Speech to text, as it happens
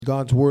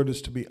God's word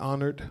is to be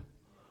honored.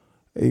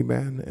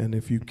 Amen. And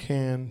if you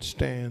can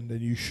stand,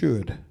 then you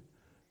should.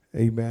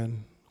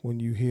 Amen. When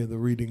you hear the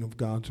reading of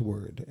God's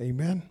word.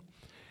 Amen.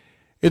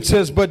 It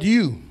says, but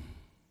you,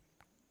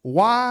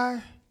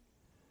 why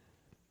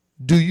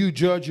do you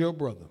judge your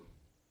brother?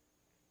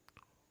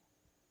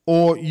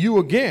 Or you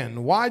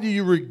again, why do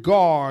you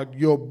regard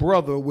your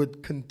brother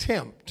with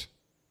contempt?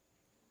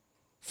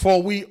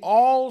 For we will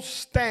all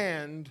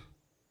stand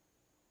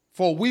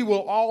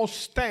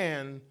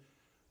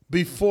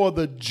before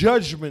the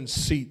judgment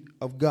seat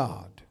of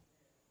God.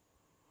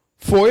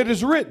 For it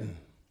is written,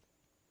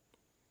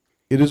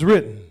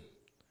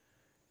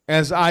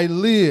 as I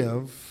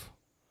live,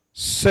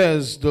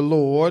 says the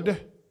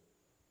Lord,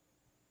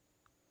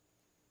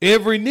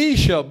 every knee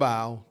shall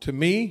bow to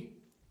me,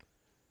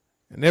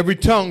 and every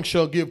tongue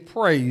shall give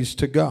praise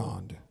to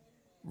God.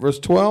 Verse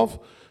 12,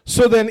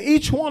 so then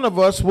each one of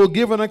us will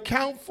give an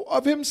account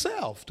of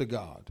himself to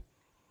God.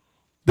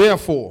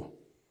 Therefore,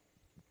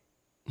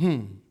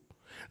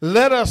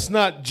 let us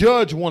not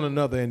judge one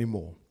another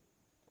anymore,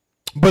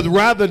 but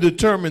rather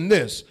determine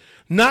this,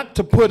 not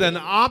to put an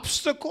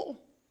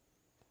obstacle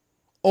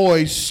or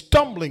a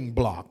stumbling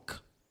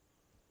block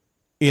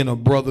in a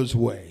brother's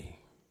way.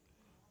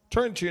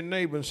 Turn to your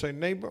neighbor and say,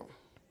 neighbor,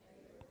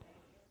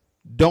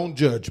 don't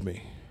judge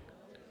me.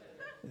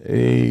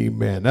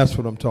 Amen. That's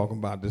what I'm talking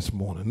about this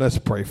morning. Let's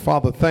pray.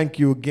 Father, thank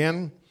you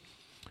again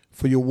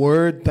for your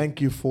word.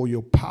 Thank you for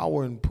your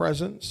power and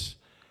presence.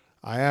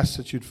 I ask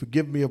that you'd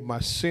forgive me of my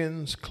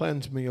sins,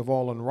 cleanse me of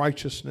all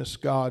unrighteousness,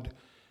 God.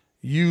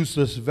 Use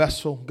this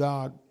vessel,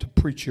 God, to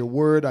preach your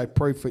word. I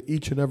pray for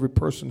each and every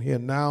person here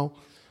now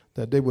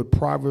that they would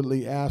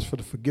privately ask for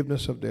the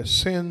forgiveness of their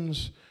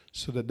sins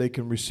so that they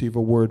can receive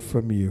a word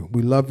from you.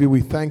 We love you.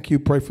 We thank you.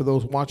 Pray for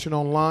those watching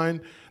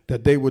online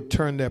that they would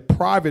turn their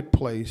private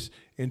place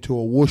into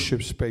a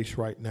worship space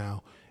right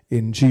now.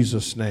 In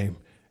Jesus' name,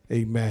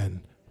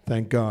 amen.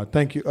 Thank God.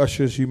 Thank you,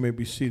 ushers. You may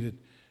be seated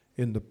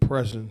in the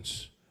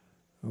presence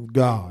of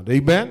God.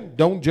 Amen.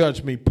 Don't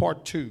judge me.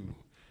 Part 2.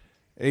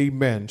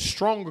 Amen.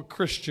 Stronger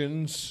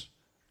Christians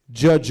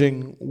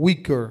judging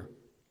weaker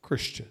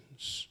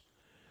Christians.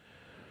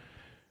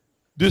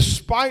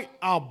 Despite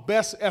our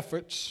best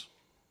efforts,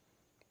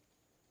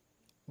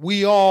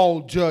 we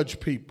all judge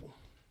people.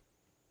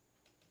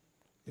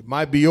 It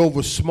might be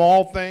over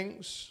small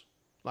things,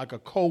 like a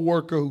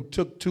coworker who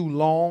took too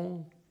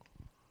long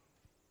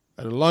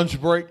at a lunch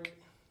break.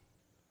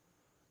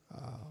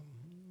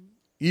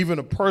 Even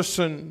a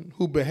person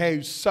who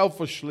behaves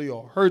selfishly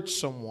or hurts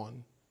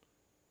someone.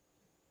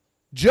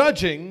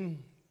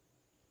 Judging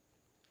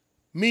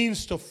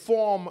means to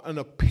form an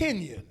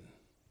opinion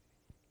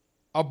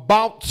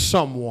about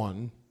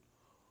someone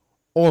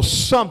or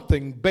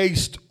something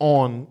based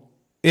on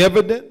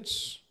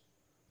evidence,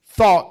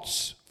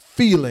 thoughts,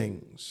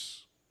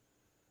 feelings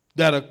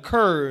that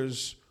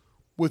occurs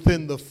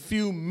within the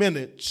few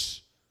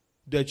minutes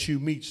that you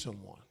meet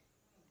someone.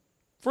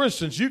 For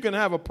instance, you can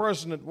have a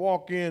person that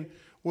walk in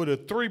with a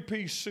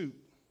 3-piece suit,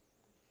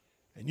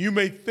 and you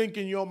may think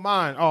in your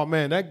mind, oh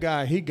man, that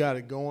guy, he got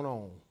it going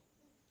on.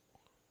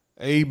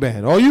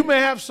 Amen. Or you may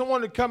have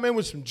someone that come in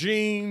with some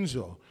jeans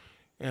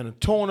and a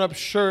torn up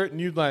shirt,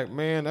 and you're like,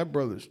 man, that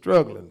brother's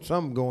struggling.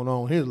 Something going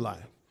on in his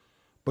life.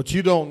 But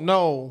you don't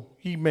know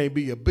he may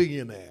be a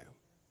billionaire.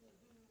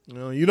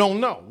 You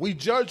don't know. We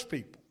judge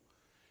people.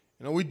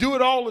 We do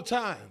it all the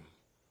time.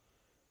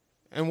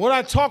 And what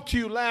I talked to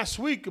you last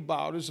week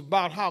about is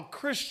about how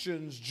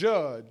Christians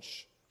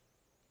judge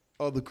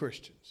other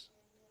Christians.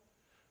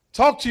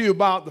 Talk to you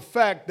about the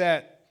fact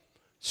that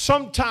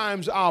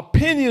sometimes our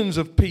opinions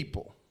of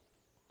people,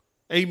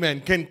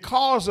 amen, can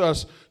cause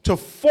us to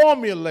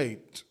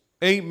formulate,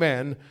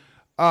 amen,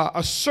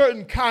 a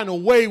certain kind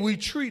of way we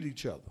treat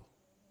each other.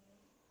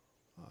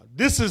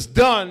 This is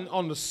done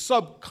on the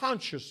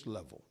subconscious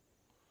level.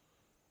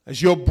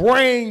 As your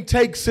brain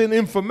takes in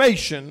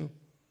information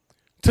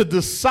to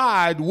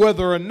decide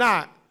whether or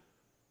not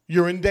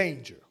you're in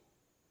danger.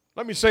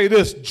 Let me say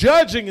this,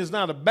 judging is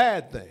not a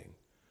bad thing.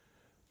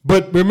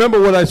 But remember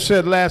what I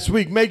said last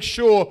week, make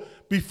sure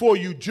before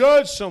you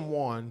judge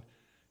someone,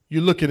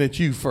 you're looking at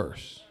you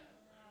first.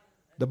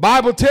 The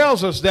Bible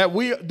tells us that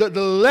the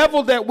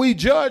level that we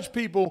judge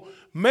people,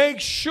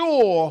 make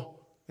sure,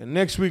 and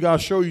next week I'll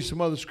show you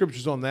some other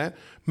scriptures on that,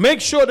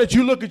 make sure that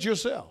you look at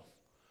yourself.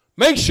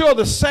 Make sure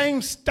the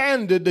same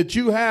standard that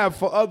you have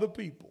for other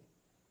people,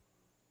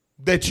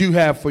 that you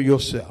have for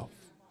yourself.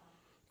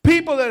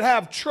 People that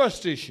have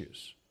trust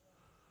issues,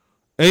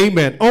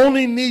 amen,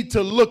 only need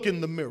to look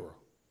in the mirror.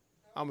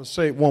 I'm going to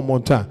say it one more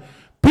time.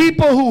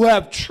 People who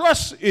have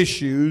trust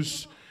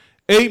issues,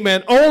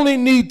 amen, only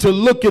need to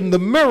look in the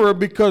mirror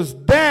because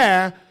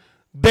there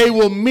they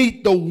will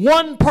meet the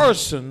one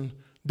person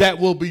that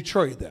will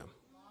betray them.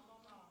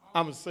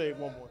 I'm going to say it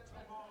one more time.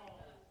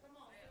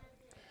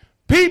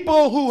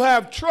 People who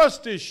have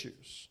trust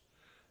issues,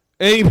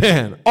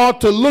 amen,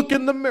 ought to look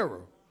in the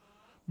mirror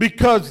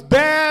because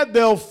there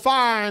they'll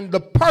find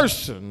the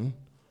person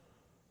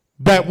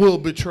that will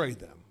betray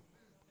them.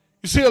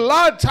 You see, a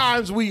lot of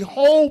times we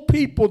hold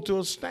people to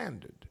a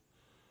standard.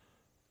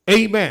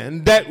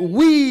 amen, that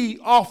we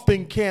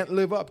often can't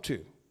live up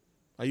to.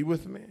 Are you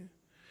with me?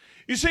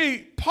 You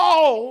see,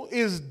 Paul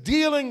is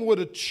dealing with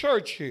a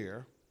church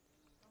here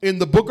in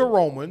the book of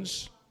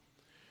Romans.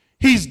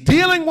 He's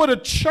dealing with a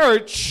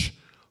church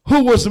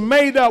who was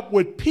made up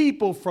with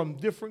people from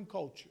different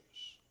cultures.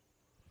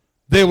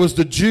 There was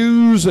the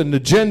Jews and the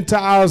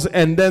Gentiles,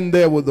 and then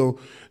there were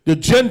the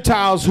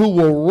Gentiles who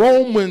were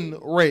Roman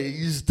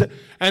raised.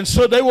 And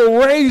so they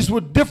were raised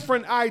with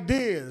different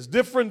ideas,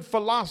 different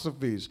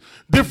philosophies,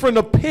 different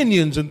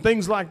opinions and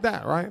things like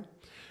that, right?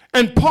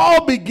 And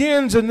Paul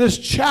begins in this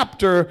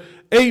chapter,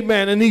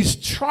 amen, and he's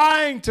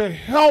trying to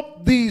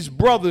help these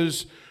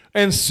brothers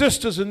and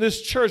sisters in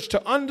this church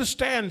to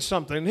understand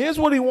something. And here's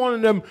what he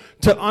wanted them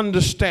to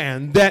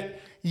understand,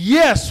 that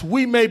yes,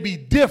 we may be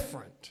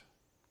different,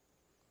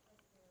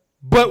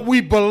 but we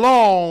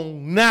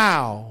belong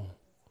now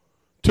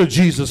to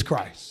Jesus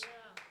Christ.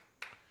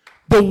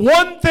 The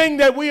one thing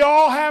that we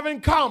all have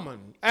in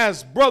common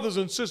as brothers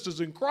and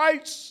sisters in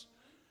Christ,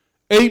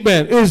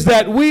 amen, is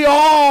that we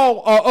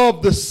all are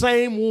of the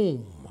same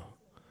womb.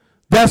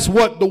 That's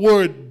what the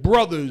word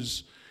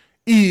brothers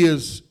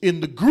is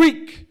in the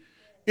Greek.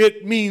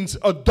 It means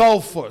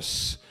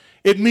adelphos.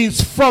 It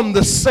means from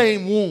the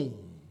same womb.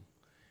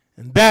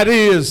 And that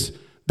is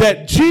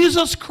that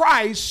Jesus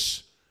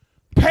Christ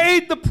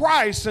paid the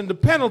price and the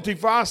penalty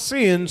for our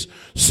sins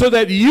so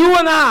that you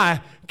and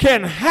I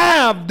can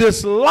have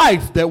this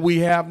life that we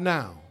have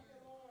now.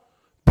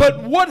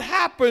 But what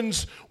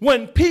happens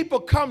when people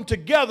come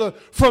together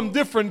from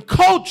different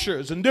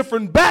cultures and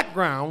different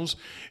backgrounds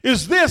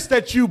is this,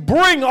 that you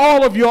bring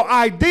all of your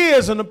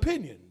ideas and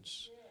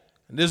opinions.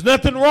 And there's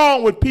nothing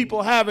wrong with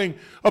people having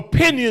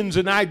opinions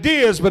and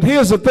ideas, but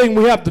here's the thing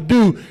we have to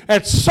do.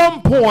 At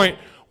some point,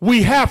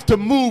 we have to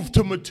move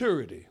to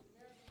maturity.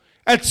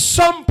 At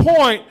some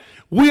point,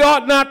 we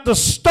ought not to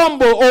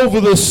stumble over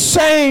the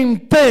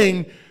same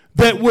thing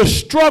that we're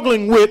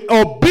struggling with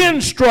or been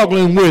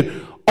struggling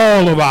with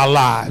all of our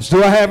lives.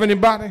 Do I have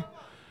anybody?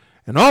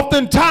 And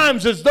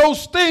oftentimes it's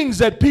those things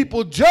that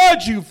people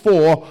judge you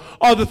for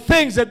are the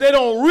things that they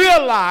don't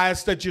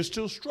realize that you're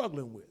still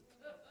struggling with.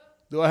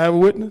 Do I have a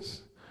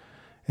witness?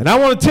 And I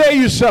want to tell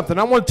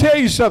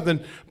you something.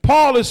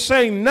 Paul is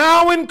saying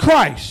now in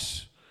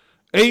Christ,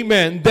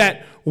 amen,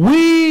 that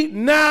we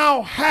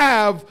now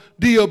have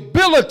the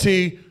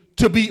ability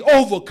to be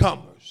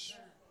overcomers.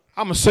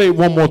 I'm going to say it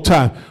one more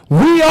time.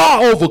 We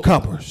are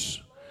overcomers.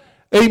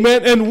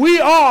 Amen. And we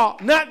are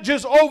not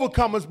just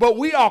overcomers, but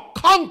we are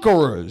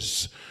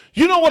conquerors.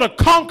 You know what a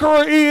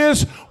conqueror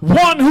is?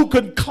 One who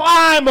can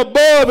climb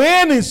above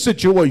any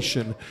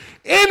situation,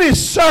 any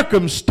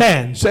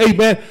circumstance.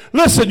 Amen.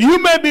 Listen, you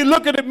may be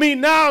looking at me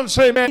now and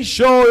say, man, he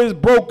sure is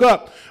broke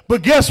up.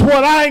 But guess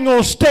what? I ain't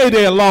going to stay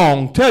there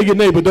long. Tell your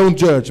neighbor, don't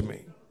judge me.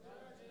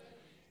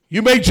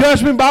 You may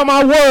judge me by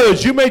my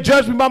words. You may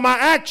judge me by my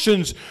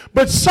actions.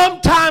 But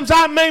sometimes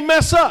I may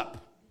mess up.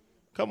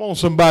 Come on,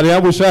 somebody. I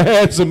wish I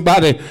had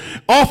somebody.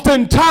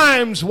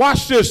 Oftentimes,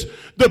 watch this,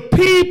 the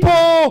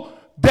people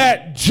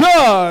that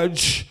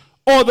judge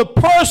or the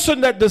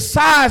person that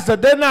decides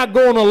that they're not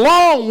going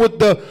along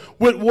with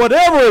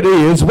whatever it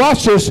is,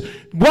 watch this,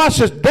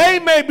 they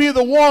may be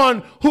the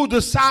one who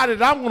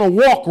decided I'm going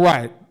to walk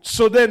right.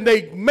 So then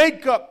they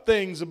make up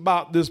things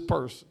about this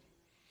person.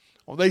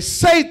 Or they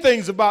say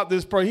things about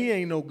this person. He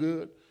ain't no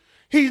good.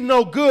 He's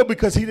no good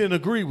because he didn't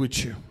agree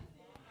with you.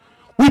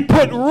 We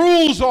put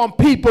rules on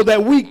people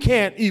that we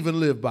can't even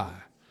live by.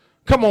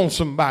 Come on,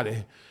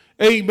 somebody.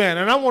 Amen.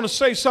 And I want to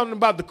say something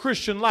about the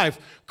Christian life.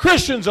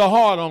 Christians are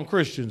hard on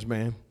Christians,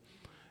 man.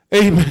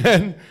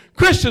 Amen.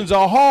 Christians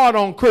are hard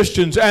on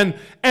Christians. And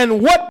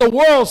what the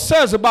world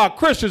says about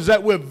Christians is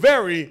that we're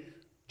very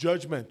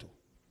judgmental.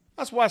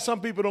 That's why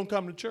some people don't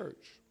come to church.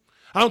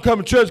 I don't come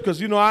to church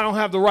because, I don't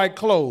have the right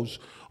clothes,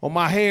 or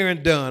my hair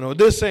ain't done, or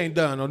this ain't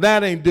done, or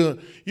that ain't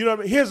done. You know what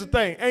I mean? Here's the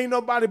thing. Ain't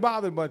nobody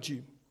bothered about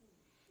you.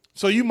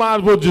 So you might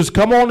as well just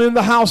come on in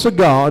the house of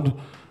God.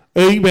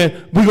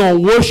 Amen. We're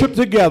going to worship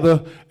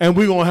together and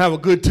we're going to have a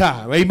good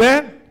time.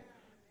 Amen.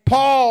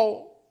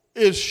 Paul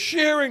is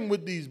sharing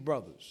with these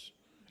brothers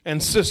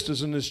and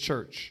sisters in this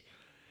church.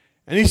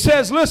 And he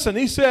says, listen,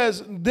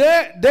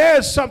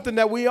 there's something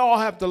that we all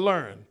have to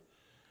learn.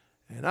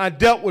 And I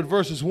dealt with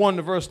verses 1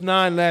 to verse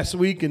 9 last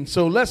week. And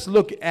so let's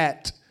look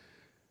at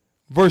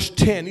verse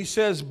 10. He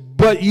says,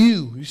 but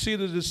you see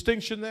the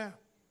distinction there?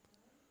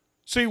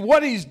 See,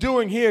 what he's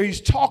doing here,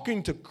 he's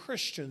talking to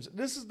Christians.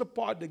 This is the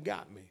part that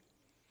got me.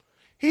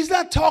 He's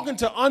not talking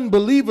to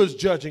unbelievers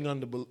judging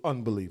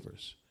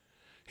unbelievers.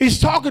 He's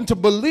talking to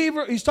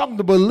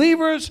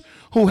believers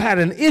who had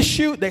an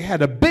issue. They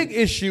had a big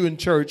issue in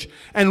church.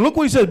 And look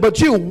what he says,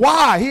 but you,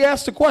 why? He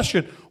asked the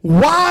question,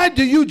 why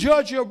do you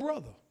judge your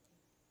brother?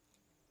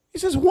 He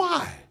says,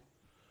 why?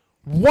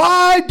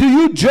 Why do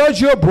you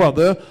judge your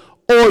brother?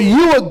 Or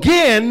you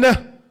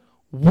again,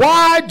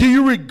 why do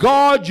you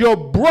regard your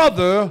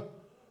brother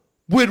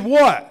with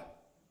what?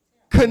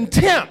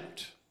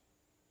 Contempt.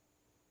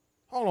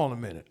 Hold on a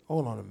minute.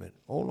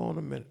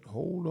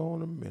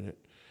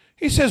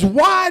 He says,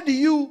 why do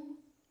you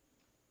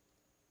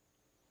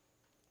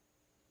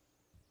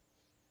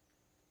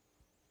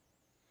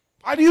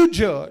Why do you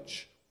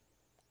judge?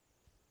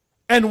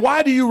 And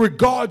why do you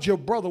regard your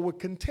brother with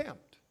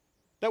contempt?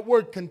 That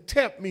word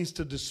contempt means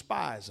to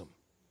despise him.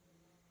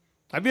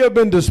 Have you ever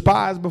been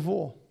despised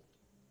before?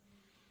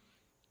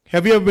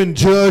 Have you ever been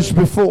judged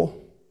before?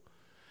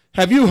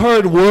 Have you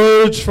heard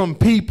words from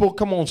people,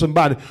 come on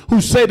somebody,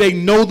 who say they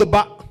know the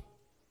Bible?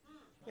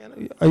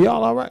 Are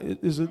y'all all right?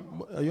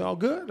 Are y'all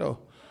good? Or?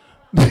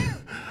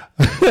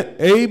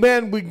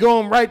 Amen. We're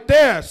going right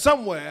there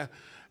somewhere.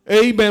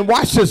 Amen.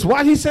 Watch this.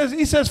 Why he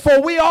says,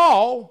 for we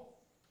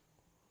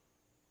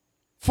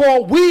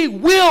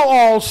will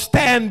all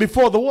stand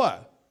before the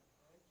what?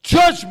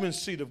 Judgment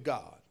seat of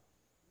God.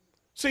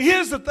 See,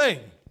 here's the thing.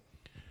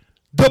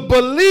 The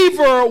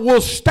believer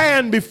will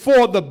stand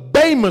before the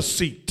bema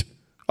seat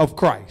of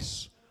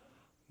Christ.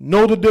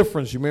 Know the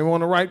difference. You may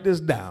want to write this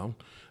down.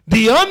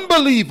 The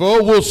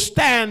unbeliever will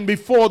stand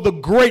before the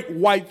great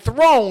white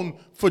throne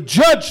for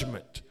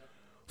judgment,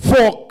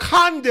 for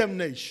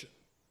condemnation.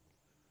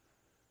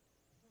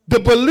 The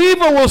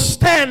believer will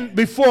stand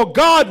before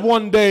God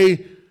one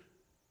day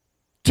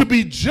to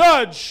be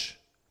judged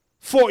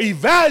for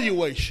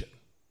evaluation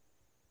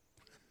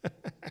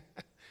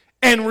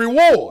and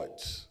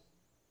rewards.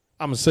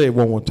 I'm going to say it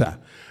one more time.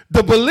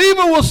 The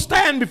believer will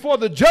stand before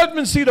the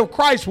judgment seat of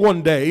Christ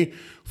one day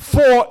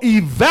for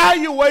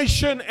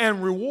evaluation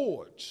and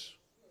rewards.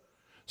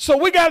 So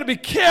we got to be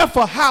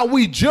careful how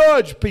we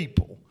judge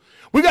people.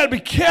 We got to be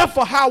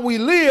careful how we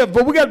live,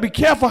 but we got to be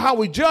careful how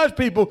we judge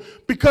people,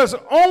 because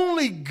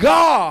only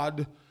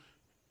God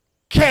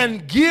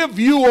can give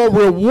you a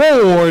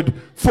reward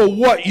for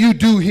what you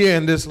do here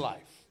in this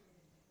life.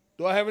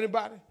 Do I have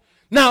anybody?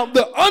 Now,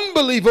 the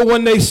unbeliever,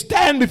 when they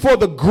stand before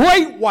the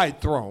great white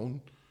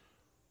throne,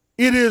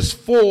 it is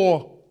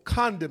for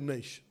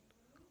condemnation.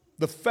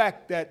 The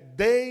fact that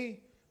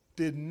they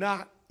did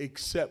not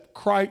accept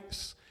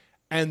Christ,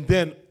 and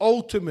then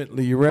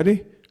ultimately, you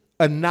ready?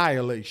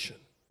 Annihilation.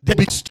 They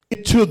be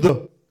sent to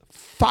the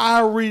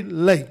fiery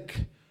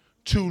lake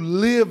to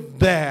live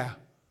there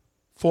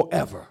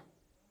forever.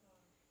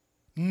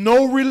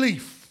 No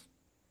relief.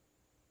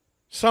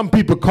 Some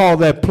people call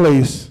that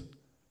place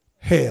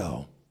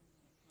hell.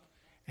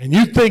 And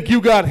you think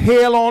you got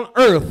hell on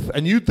earth,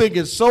 and you think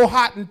it's so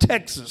hot in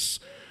Texas.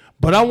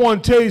 But I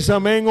want to tell you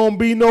something, ain't going to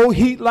be no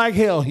heat like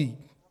hell heat.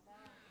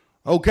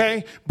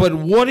 Okay? But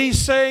what he's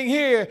saying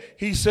here,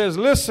 he says,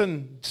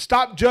 listen,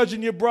 stop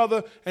judging your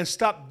brother and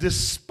stop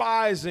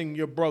despising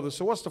your brother.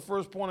 So what's the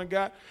first point I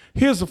got?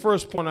 Here's the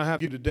first point I have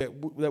for you today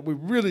that we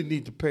really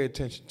need to pay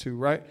attention to,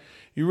 right?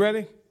 You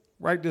ready?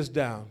 Write this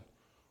down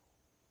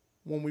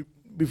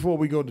before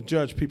we go to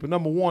judge people.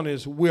 Number one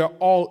is we're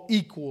all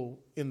equal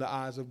in the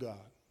eyes of God.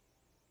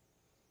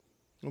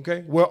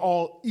 Okay? We're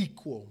all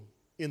equal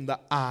in the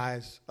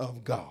eyes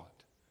of God.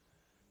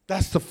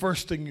 That's the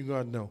first thing you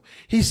got to know.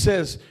 He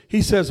says,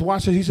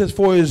 watch it. He says,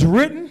 for it is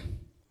written,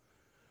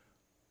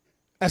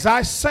 as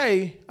I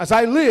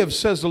live,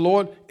 says the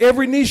Lord,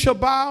 every knee shall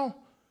bow,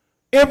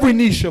 every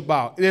knee shall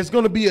bow. There's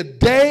going to be a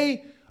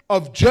day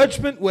of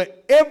judgment where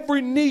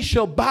every knee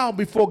shall bow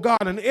before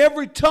God and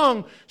every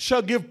tongue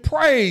shall give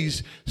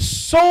praise.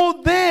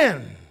 So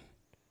then,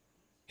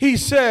 he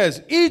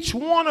says, each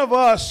one of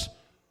us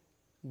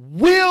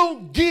will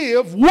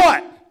give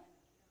what?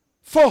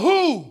 For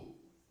who?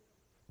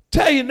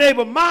 Tell your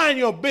neighbor, mind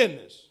your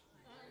business.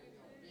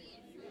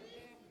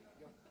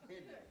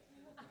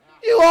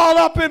 You all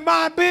up in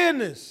my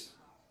business.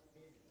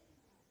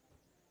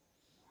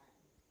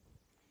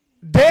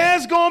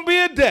 There's going to be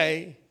a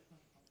day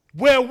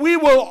where we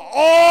will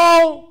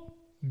all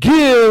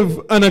give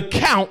an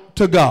account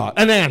to God,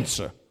 an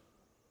answer.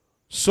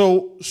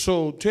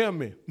 So tell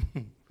me,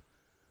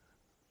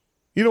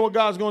 you know what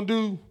God's going to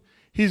do?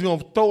 He's going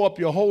to throw up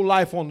your whole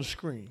life on the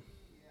screen.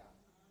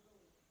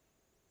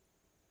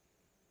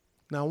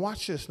 Now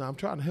watch this. Now I'm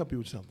trying to help you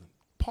with something.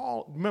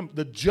 Paul, remember,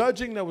 the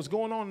judging that was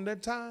going on in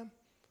that time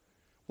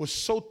was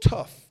so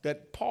tough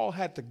that Paul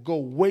had to go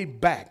way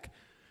back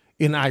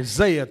in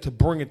Isaiah to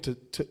bring it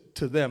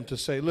to them to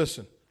say,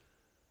 listen,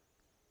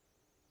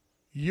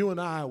 you and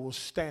I will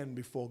stand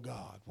before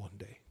God one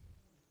day.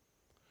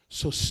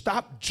 So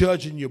stop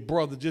judging your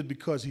brother just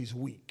because he's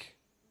weak,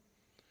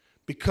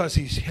 because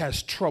he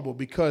has trouble,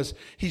 because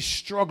he's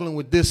struggling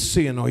with this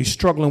sin or he's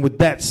struggling with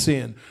that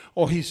sin,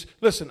 or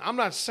listen, I'm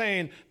not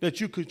saying that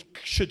you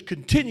should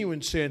continue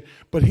in sin,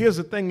 but here's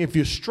the thing, if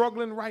you're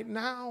struggling right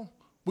now,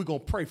 we're going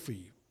to pray for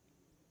you.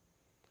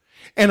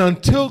 And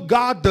until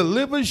God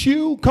delivers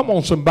you, come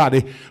on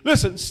somebody,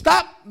 listen,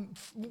 stop.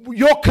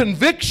 Your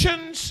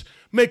convictions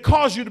may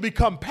cause you to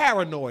become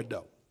paranoid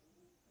though.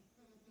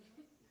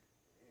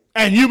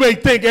 And you may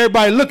think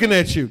everybody looking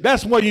at you.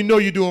 That's when you know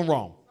you're doing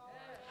wrong.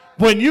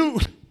 When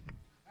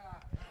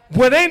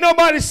ain't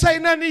nobody say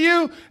nothing to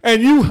you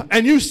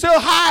and you still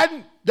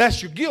hiding,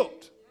 that's your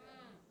guilt.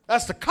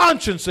 That's the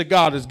conscience that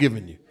God has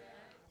given you.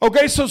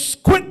 Okay, so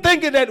quit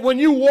thinking that when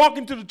you walk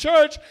into the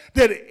church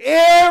that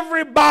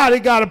everybody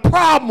got a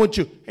problem with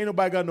you. Ain't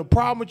nobody got no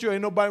problem with you.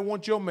 Ain't nobody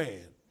want your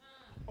man.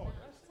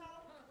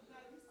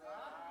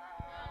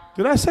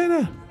 Did I say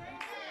that?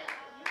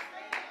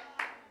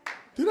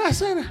 Did I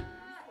say that?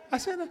 I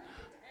said that.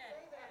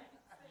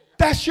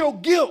 That's your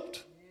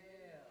guilt.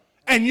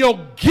 And your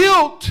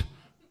guilt,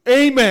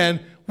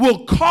 amen,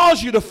 will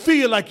cause you to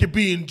feel like you're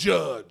being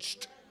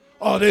judged.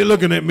 Oh, they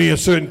looking at me a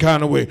certain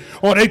kind of way.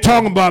 Oh, they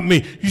talking about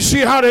me. You see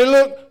how they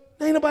look?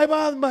 Ain't nobody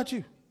bothering about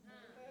you.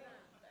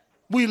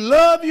 We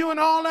love you and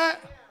all that.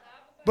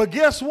 But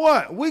guess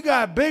what? We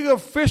got bigger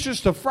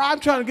fishes to fry. I'm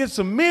trying to get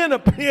some men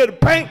up here to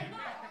paint.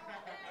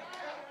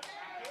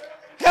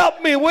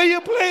 Help me, will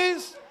you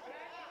please?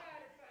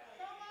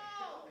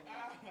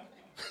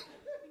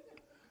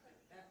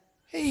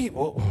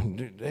 Well,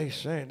 they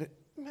saying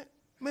that,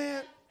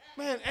 man,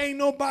 ain't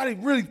nobody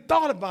really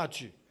thought about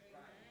you.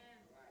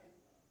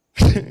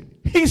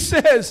 He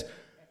says,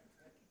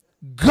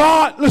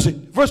 God,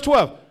 listen, verse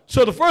 12.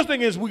 So the first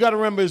thing is we got to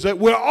remember is that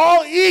we're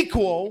all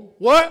equal.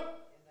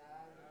 What?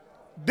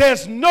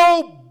 There's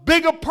no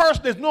bigger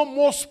person. There's no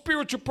more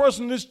spiritual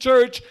person in this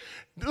church.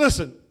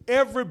 Listen,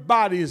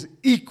 everybody is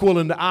equal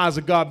in the eyes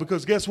of God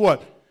because guess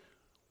what?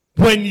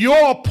 When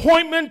your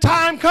appointment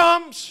time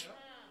comes,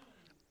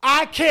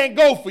 I can't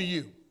go for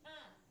you.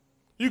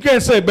 You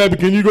can't say, baby,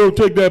 can you go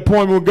take that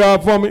appointment with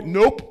God for me?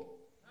 Nope.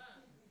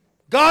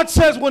 God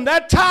says when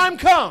that time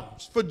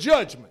comes for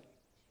judgment.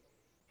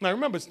 Now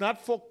remember, it's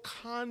not for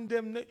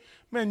condemnation.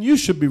 Man, you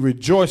should be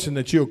rejoicing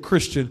that you're a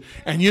Christian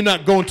and you're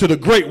not going to the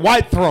great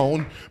white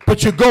throne,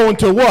 but you're going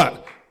to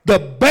what? The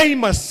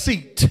Bema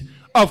seat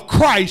of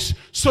Christ,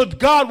 so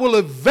God will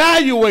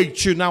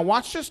evaluate you. Now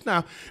watch this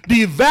now.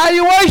 The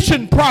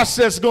evaluation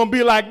process is going to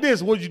be like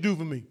this. What did you do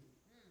for me?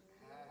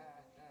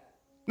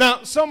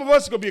 Now, some of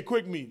us are going to be a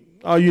quick meeting.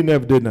 Oh, you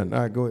never did nothing.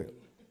 All right, go ahead.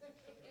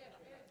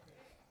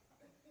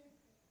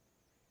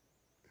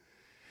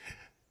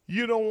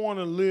 You don't want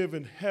to live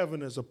in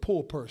heaven as a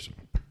poor person.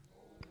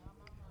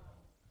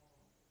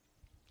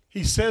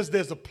 He says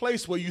there's a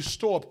place where you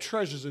store up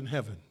treasures in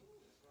heaven.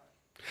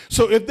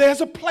 So if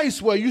there's a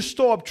place where you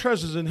store up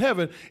treasures in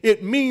heaven,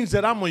 it means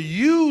that I'm going to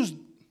use.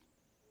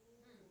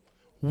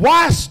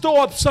 Why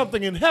store up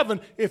something in heaven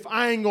if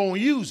I ain't going to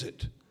use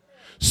it?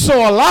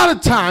 So a lot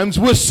of times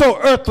we're so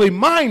earthly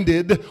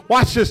minded,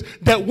 watch this,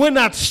 that we're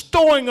not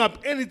storing up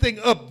anything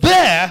up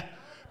there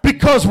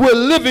because we're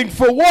living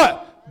for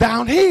what?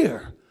 Down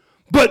here.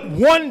 But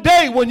one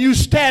day when you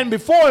stand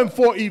before him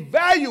for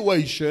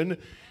evaluation,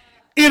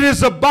 it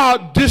is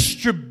about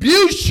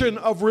distribution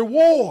of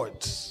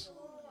rewards.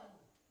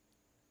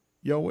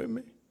 Y'all with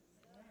me?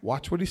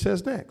 Watch what he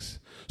says next.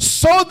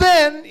 So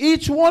then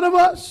each one of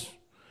us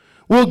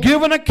will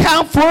give an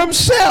account for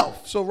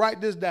himself. So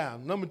write this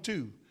down. Number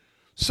 2.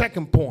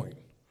 Second point,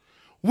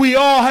 we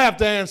all have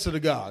to answer to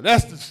God.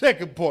 That's the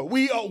second point.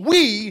 We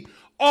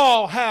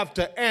all have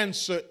to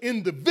answer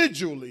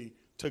individually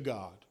to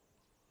God.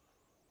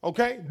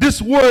 Okay?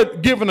 This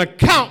word give an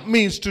account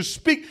means to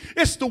speak.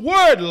 It's the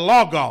word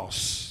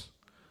logos.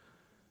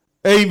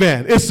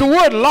 Amen. It's the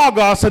word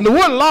logos, and the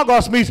word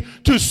logos means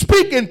to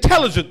speak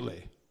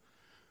intelligently.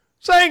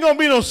 So ain't going to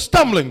be no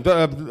stumbling.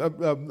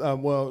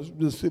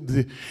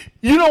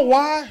 You know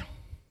why?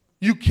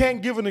 You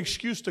can't give an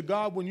excuse to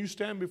God when you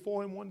stand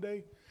before him one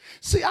day.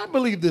 See, I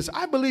believe this.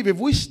 I believe if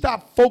we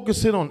stop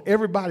focusing on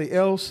everybody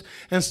else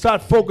and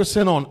start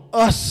focusing on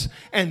us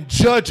and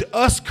judge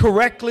us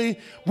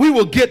correctly, we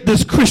will get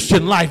this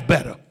Christian life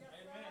better.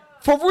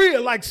 For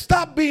real, like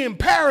stop being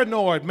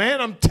paranoid, man.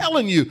 I'm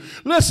telling you.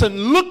 Listen,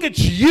 look at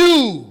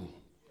you.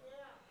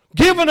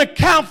 Give an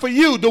account for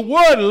you. The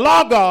word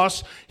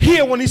logos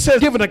here, when he says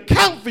give an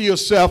account for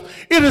yourself,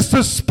 it is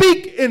to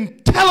speak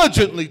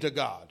intelligently to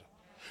God.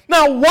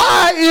 Now,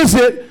 why is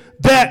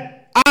it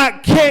that I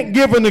can't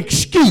give an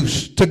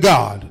excuse to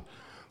God?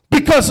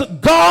 Because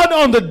God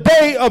on the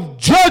day of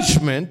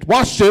judgment,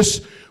 watch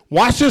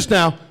this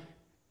now,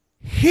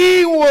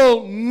 he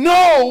will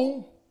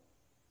know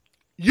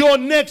your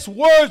next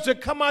words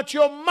that come out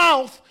your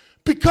mouth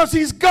because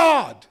he's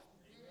God.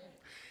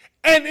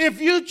 And if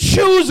you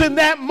choose in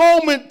that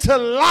moment to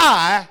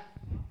lie,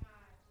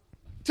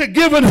 to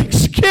give an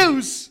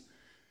excuse,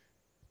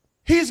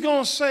 he's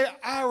going to say,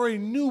 I already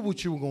knew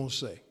what you were going to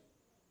say.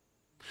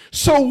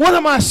 So what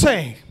am I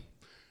saying?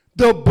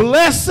 The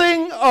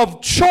blessing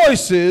of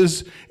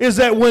choices is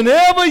that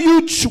whatever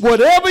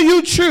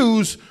you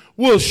choose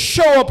will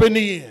show up in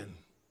the end.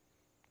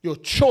 Your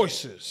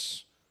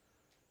choices.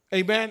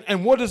 Amen.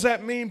 And what does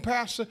that mean,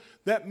 Pastor?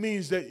 That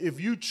means that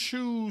if you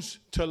choose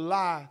to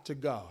lie to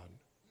God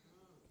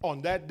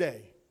on that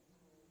day,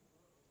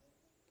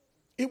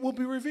 it will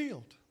be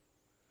revealed.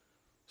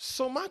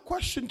 So my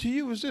question to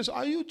you is this.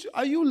 Are you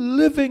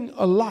living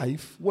a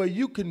life where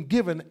you can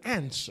give an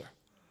answer?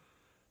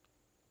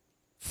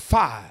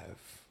 5,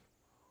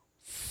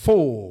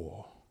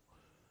 4,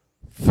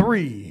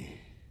 3,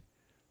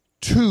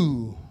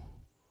 2,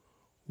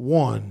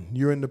 1.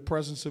 You're in the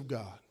presence of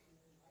God.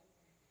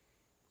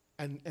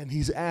 And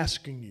he's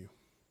asking you,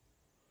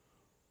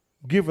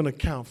 give an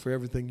account for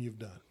everything you've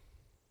done.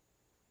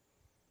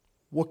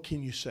 What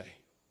can you say?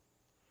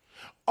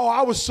 Oh,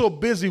 I was so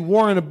busy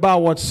worrying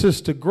about what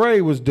Sister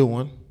Gray was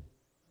doing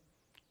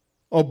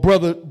or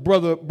Brother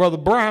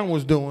Brown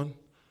was doing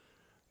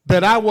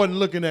that I wasn't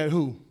looking at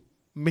who?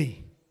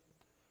 Me.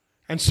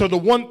 And so the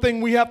one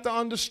thing we have to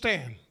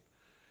understand,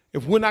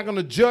 if we're not going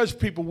to judge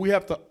people, we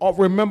have to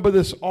remember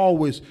this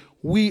always.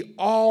 We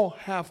all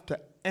have to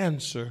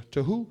answer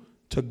to who?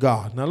 To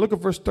God. Now look at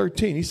verse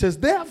 13. He says,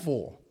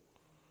 therefore,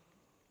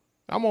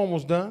 I'm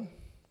almost done.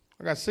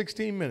 I got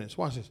 16 minutes.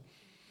 Watch this.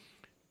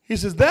 He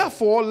says,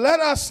 therefore, let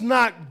us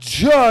not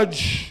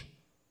judge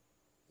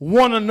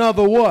one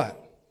another what?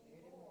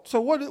 So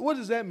what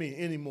does that mean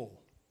anymore?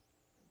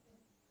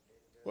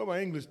 Where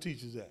my English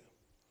teachers at?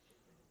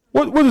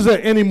 What does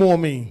that anymore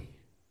mean?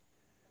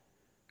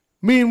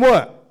 Mean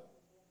what?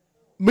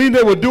 Mean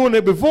they were doing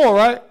it before,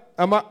 right?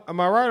 Am I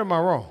right or am I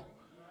wrong?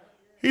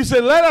 He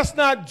said, let us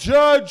not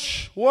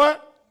judge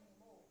what?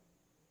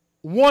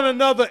 One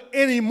another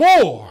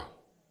anymore,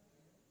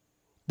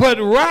 but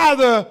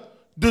rather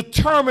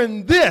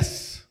determine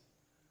this.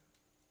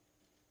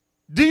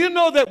 Do you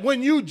know that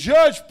when you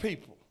judge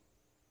people,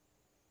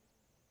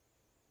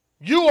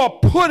 you are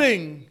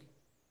putting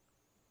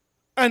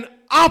an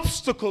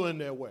obstacle in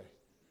their way?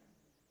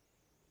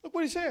 Look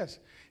what he says.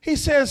 He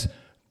says,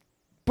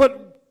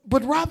 but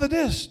rather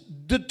this,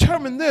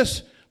 determine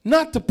this,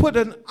 not to put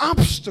an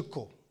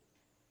obstacle.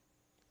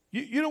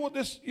 You know what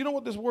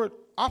this word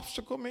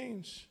obstacle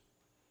means?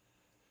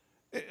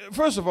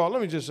 First of all,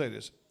 let me just say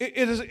this.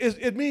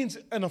 It means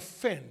an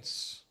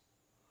offense.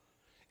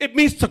 It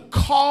means to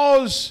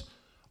cause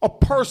a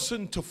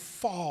person to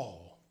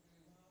fall.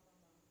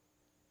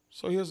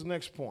 So here's the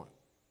next point.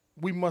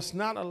 We must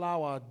not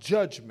allow our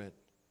judgment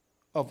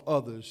of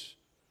others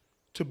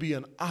to be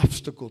an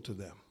obstacle to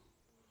them.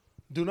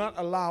 Do not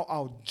allow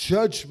our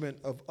judgment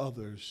of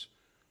others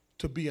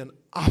to be an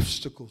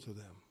obstacle to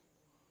them.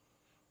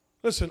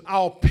 Listen,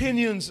 our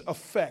opinions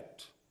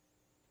affect.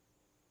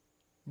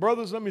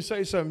 Brothers, let me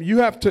say something. You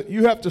have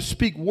to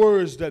speak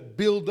words that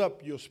build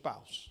up your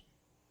spouse.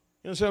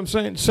 You know what I'm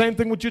saying? Same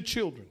thing with your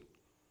children.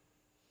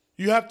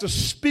 You have to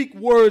speak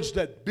words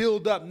that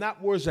build up,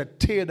 not words that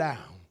tear down.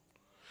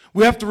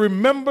 We have to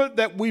remember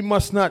that we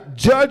must not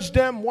judge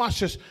them,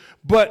 watch this,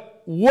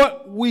 but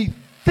what we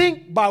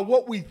think by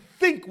what we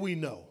think we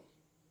know.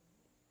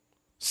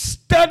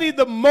 Study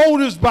the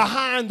motives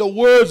behind the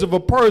words of a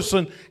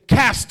person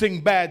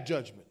casting bad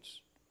judgments.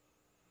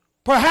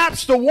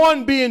 Perhaps the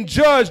one being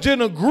judged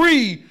didn't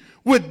agree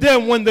with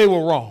them when they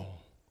were wrong.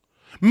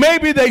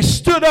 Maybe they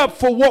stood up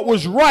for what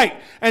was right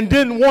and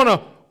didn't want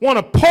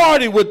to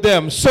party with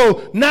them,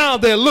 so now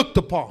they're looked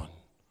upon.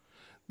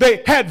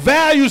 They had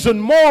values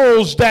and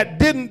morals that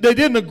they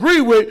didn't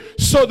agree with,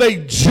 so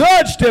they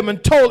judged them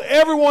and told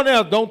everyone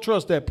else, don't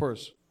trust that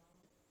person.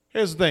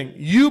 Here's the thing.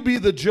 You be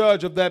the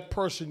judge of that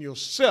person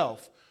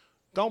yourself.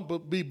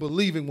 Don't be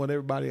believing what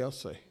everybody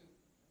else say.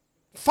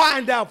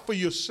 Find out for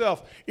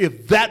yourself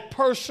if that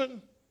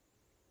person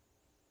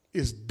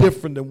is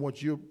different than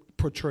what you're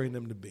portraying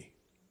them to be,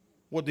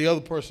 what the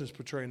other person is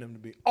portraying them to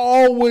be.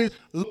 Always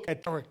look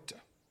at character.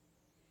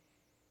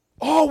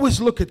 Always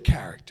look at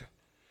character.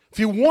 If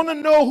you want to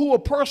know who a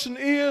person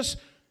is,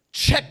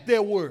 check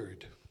their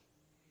word.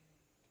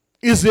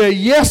 Is there a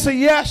yes a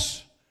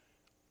yes?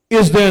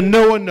 Is there a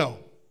no a no?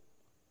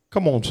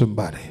 Come on,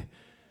 somebody.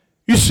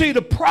 You see,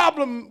 the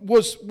problem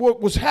was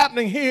what was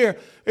happening here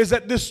is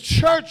that this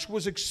church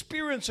was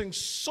experiencing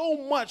so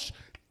much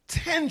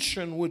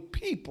tension with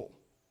people,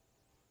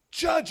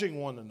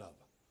 judging one another,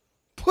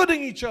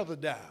 putting each other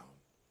down.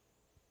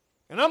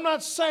 And I'm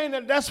not saying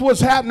that that's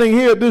what's happening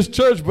here at this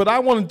church, but I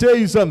want to tell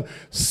you something.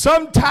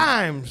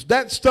 Sometimes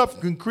that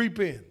stuff can creep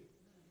in.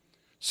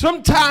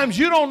 Sometimes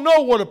you don't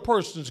know what a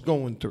person's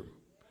going through.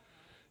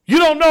 You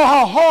don't know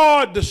how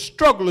hard the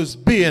struggle has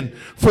been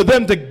for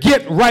them to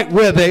get right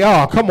where they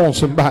are. Come on,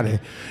 somebody.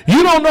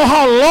 You don't know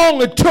how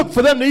long it took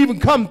for them to even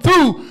come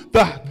through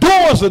the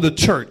doors of the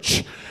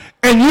church.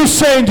 And you're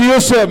saying to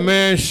yourself,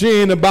 man, she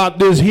ain't about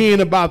this, he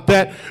ain't about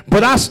that.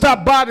 But I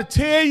stopped by to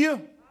tell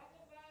you,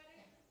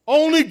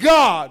 only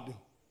God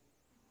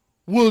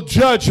will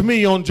judge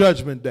me on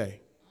Judgment Day.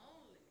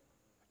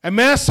 And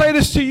may I say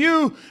this to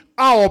you,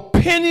 our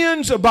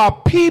opinions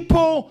about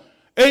people,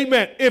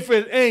 amen, if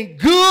it ain't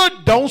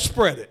good, don't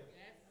spread it.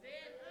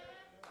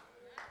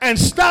 And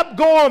stop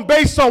going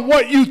based on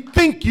what you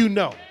think you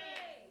know.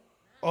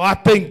 Oh, I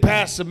think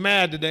Pastor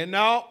mad today.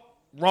 No,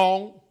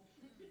 wrong.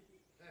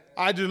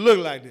 I just look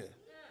like this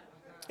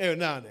every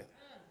now and then.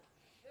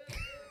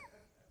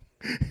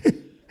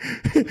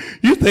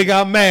 You think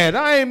I'm mad.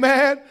 I ain't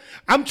mad.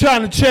 I'm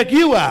trying to check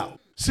you out.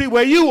 See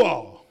where you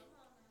are.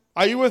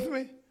 Are you with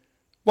me?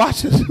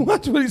 Watch this.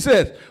 Watch what he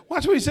says.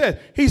 Watch what he says.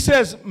 He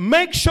says,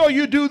 make sure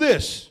you do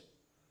this.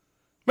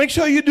 Make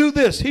sure you do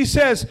this. He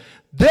says,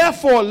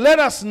 therefore, let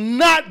us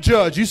not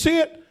judge. You see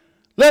it?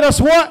 Let us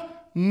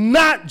what?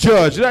 Not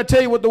judge. Did I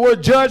tell you what the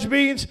word judge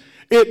means?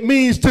 It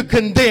means to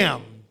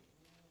condemn,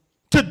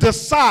 to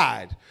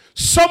decide.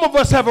 Some of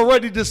us have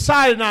already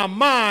decided in our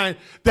mind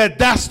that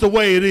that's the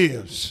way it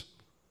is.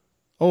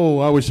 Oh,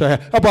 I wish I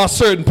had. How about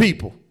certain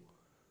people?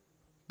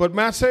 But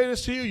may I say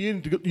this to you? You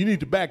need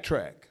to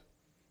backtrack.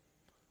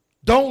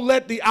 Don't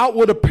let the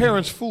outward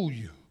appearance fool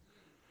you.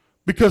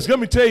 Because let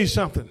me tell you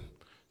something.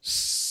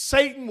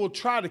 Satan will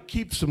try to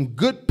keep some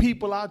good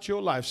people out your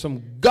life,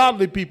 some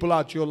godly people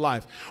out your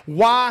life.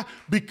 Why?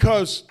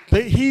 Because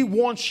he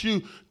wants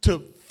you to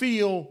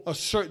feel a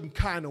certain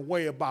kind of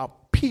way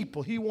about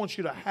people. He wants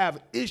you to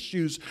have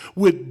issues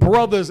with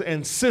brothers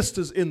and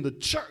sisters in the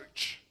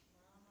church.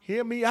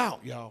 Hear me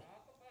out, y'all.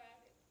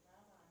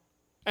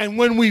 And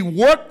when we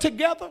work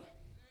together,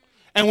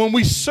 and when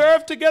we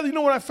serve together, you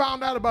know what I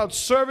found out about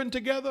serving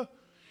together?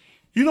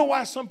 You know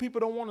why some people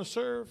don't want to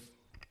serve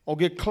or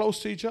get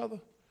close to each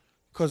other?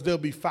 Because they'll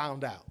be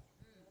found out.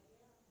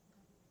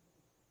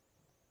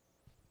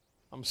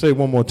 I'm going to say it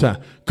one more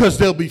time. Because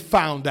they'll be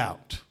found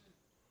out.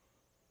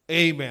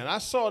 Amen. I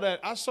saw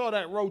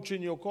that roach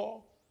in your car.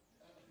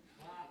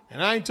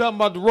 And I ain't talking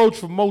about the roach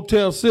from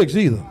Motel 6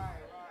 either.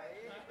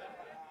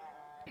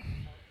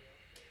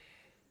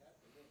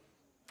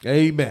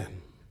 Amen.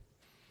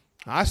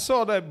 I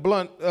saw that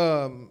blunt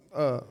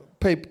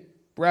paper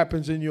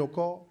wrappings in your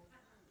car.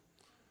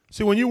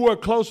 See, when you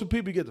work close with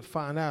people, you get to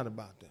find out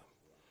about them.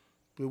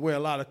 They wear a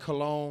lot of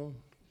cologne.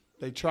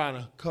 They trying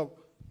to cover.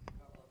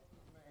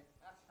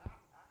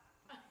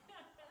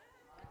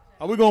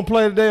 Are we going to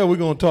play today or are we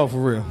going to talk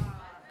for real?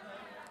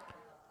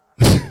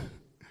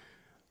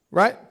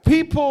 Right?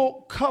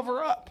 People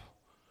cover up.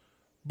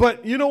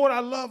 But you know what I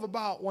love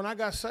about when I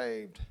got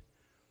saved?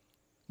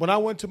 When I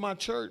went to my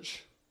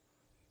church,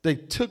 they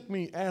took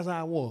me as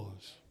I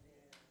was.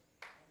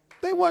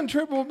 They wasn't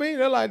tripping with me.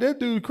 They're like, that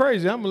dude's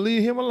crazy. I'm going to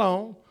leave him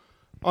alone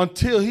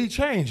until he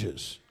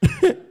changes.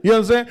 You know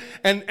what I'm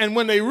saying? And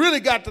when they really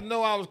got to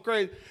know I was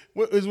crazy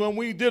is when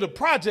we did a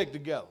project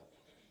together.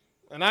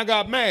 And I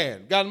got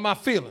mad, got in my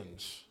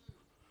feelings.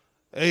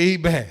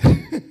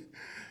 Amen.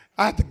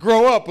 I had to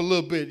grow up a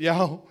little bit,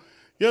 y'all.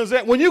 You know what I'm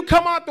saying? When you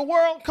come out the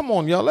world, come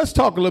on, y'all, let's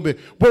talk a little bit.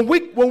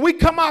 When we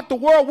come out the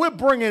world, we're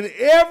bringing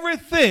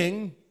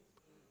everything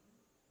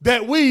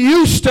that we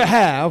used to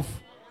have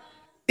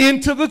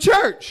into the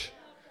church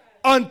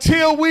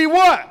until we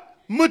what?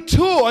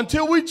 Mature,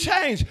 until we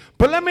change.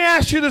 But let me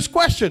ask you this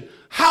question.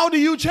 How do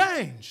you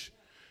change?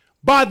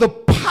 By the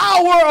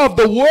power of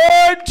the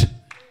Word,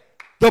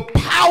 the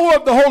power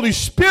of the Holy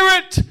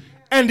Spirit,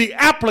 and the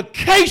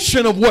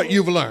application of what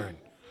you've learned.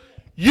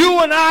 You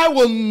and I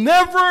will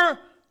never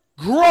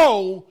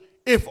grow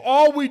if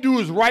all we do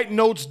is write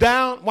notes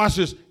down, watch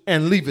this,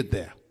 and leave it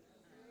there.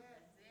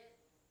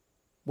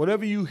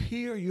 Whatever you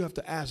hear, you have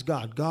to ask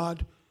God,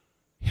 God,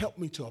 help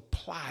me to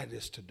apply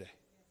this today.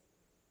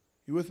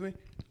 You with me?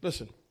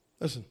 Listen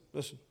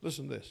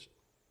to this.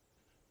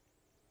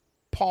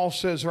 Paul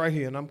says right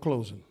here, and I'm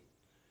closing.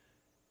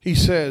 He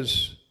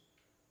says,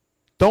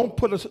 don't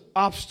put an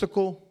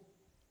obstacle.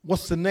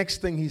 What's the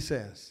next thing he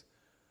says?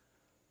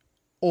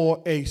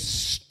 Or a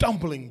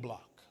stumbling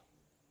block.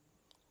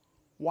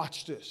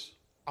 Watch this.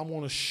 I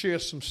want to share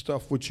some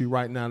stuff with you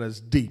right now that's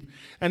deep.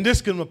 And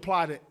this can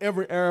apply to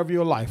every area of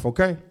your life,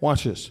 okay?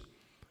 Watch this.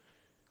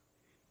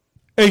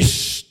 A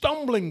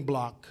stumbling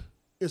block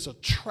is a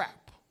trap.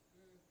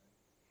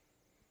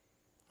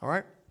 All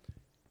right?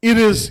 It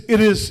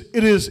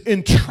is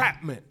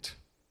entrapment.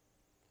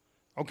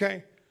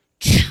 Okay?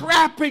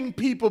 Trapping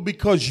people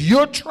because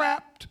you're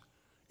trapped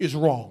is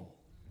wrong.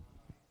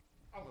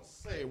 I'm going to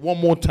say it one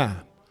more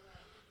time.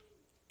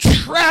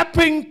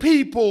 Trapping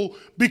people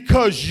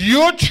because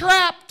you're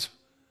trapped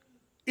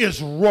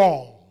is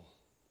wrong.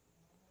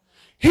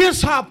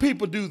 Here's how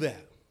people do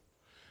that.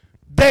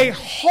 They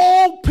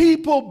hold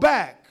people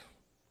back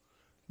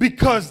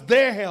because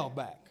they're held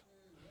back.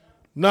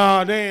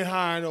 Nah, they ain't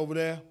hiring over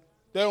there.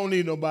 They don't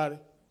need nobody.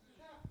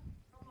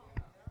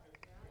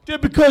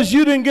 Just because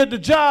you didn't get the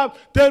job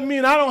doesn't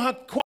mean I don't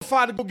have to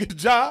qualify to go get the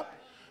job.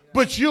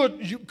 But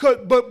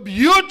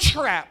you're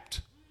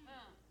trapped,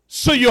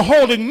 so you're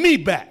holding me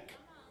back.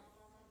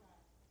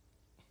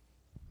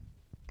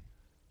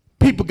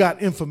 People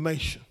got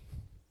information,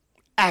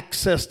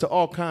 access to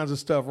all kinds of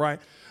stuff, right?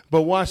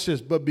 But watch this.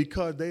 But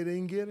because they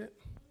didn't get it,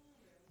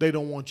 they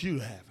don't want you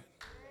to have it.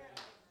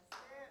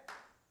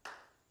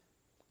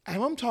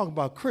 And I'm talking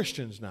about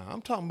Christians now.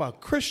 I'm talking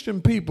about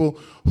Christian people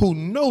who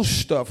know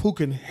stuff, who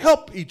can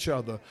help each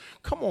other.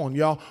 Come on,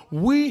 y'all.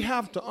 We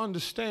have to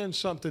understand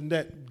something,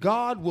 that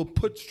God will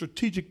put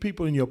strategic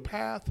people in your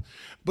path.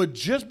 But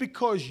just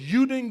because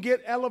you didn't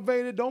get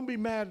elevated, don't be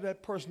mad at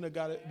that person that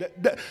got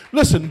it.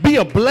 Listen, be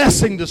a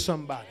blessing to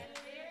somebody.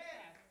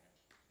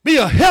 Be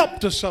a help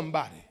to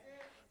somebody.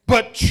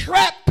 But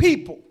trap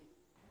people.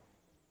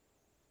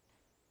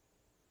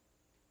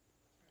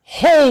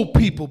 Hold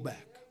people back.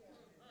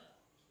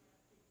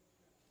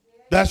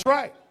 That's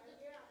right.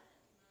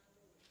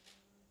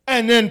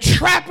 And then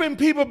trapping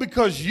people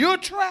because you're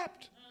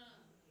trapped.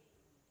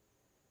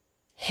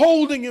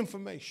 Holding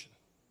information.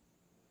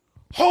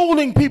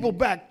 Holding people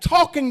back.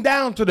 Talking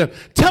down to them.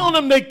 Telling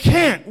them they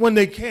can't when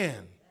they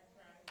can.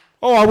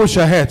 Oh, I wish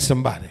I had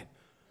somebody.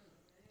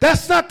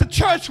 That's not the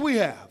church we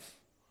have.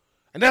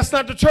 And that's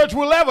not the church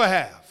we'll ever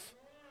have.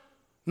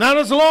 Not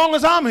as long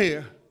as I'm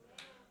here.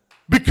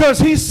 Because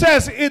he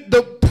says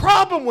the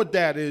problem with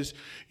that is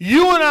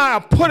you and I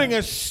are putting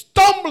a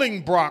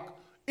stumbling block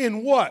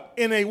in what?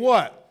 In a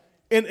what?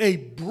 In a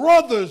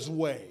brother's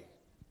way.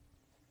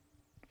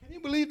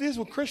 believe this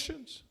with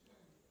Christians?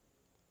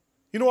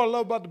 You know what I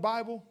love about the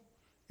Bible?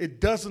 It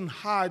doesn't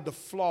hide the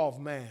flaw of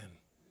man.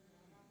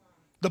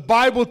 The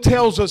Bible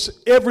tells us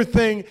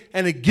everything,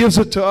 and it gives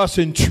it to us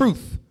in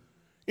truth,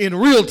 in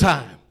real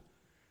time.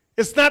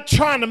 It's not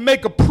trying to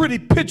make a pretty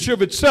picture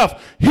of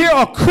itself. Here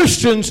are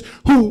Christians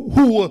who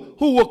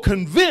were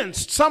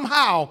convinced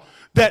somehow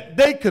that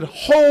they could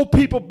hold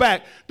people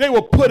back. They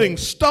were putting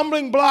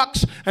stumbling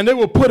blocks, and they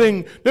were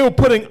putting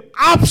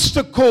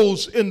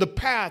obstacles in the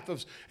path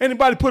of.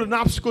 Anybody put an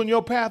obstacle in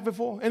your path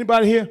before?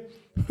 Anybody here?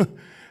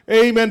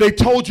 Amen. They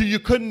told you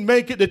couldn't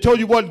make it. They told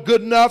you wasn't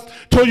good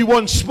enough. Told you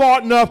wasn't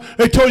smart enough.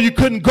 They told you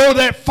couldn't go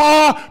that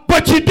far,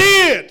 but you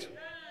did.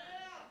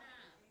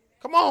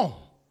 Come on.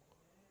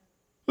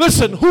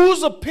 Listen,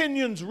 whose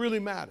opinions really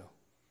matter?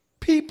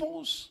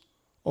 People's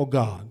or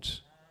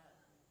God's?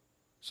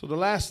 So the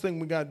last thing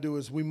we got to do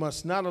is we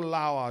must not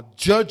allow our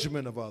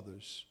judgment of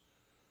others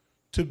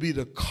to be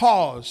the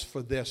cause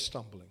for their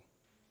stumbling.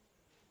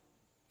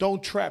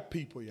 Don't trap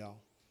people, y'all.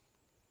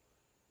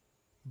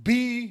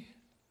 Be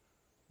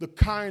the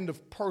kind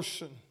of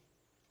person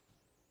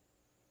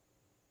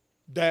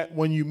that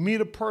when you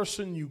meet a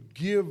person, you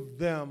give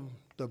them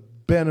the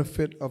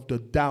benefit of the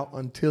doubt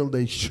until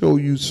they show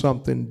you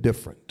something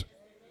different.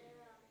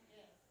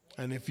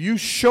 And if you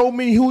show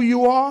me who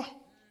you are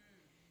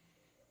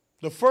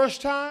the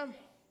first time,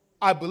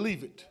 I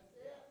believe it.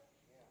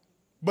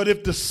 But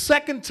if the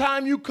second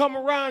time you come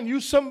around, you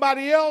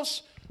somebody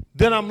else,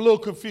 then I'm a little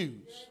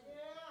confused.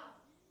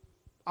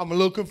 I'm a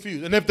little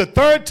confused. And if the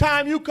third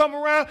time you come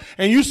around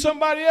and you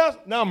somebody else,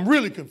 now I'm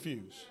really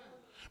confused.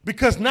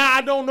 Because now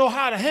I don't know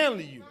how to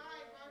handle you.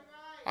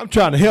 I'm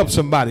trying to help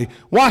somebody.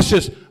 Watch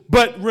this.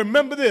 But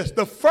remember this.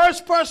 The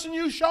first person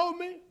you showed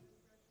me,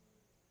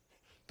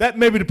 that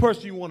may be the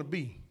person you want to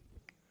be.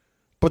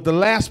 But the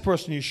last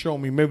person you show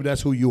me, maybe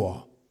that's who you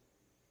are.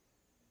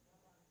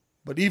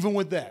 But even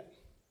with that,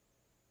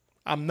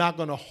 I'm not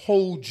going to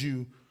hold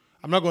you.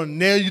 I'm not going to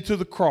nail you to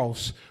the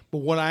cross. But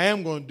what I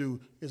am going to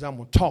do is I'm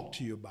going to talk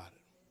to you about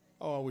it.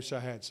 Oh, I wish I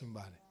had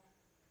somebody.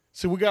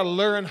 See, we got to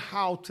learn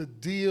how to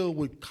deal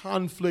with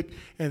conflict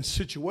and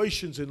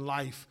situations in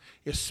life,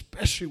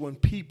 especially when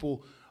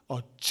people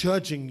are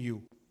judging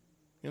you.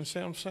 You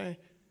understand what I'm saying?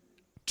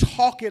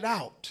 Talk it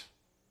out.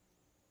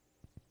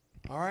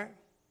 All right?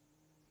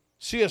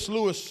 C.S.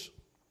 Lewis,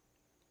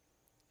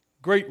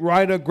 great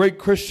writer, great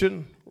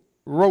Christian,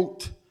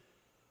 wrote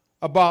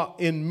about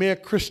in Mere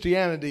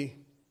Christianity.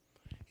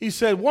 He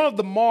said, one of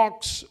the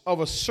marks of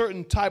a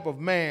certain type of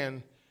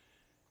man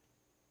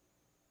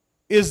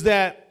is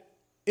that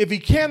if he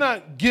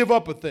cannot give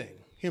up a thing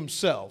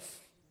himself,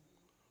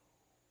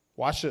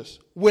 watch this,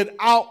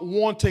 without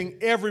wanting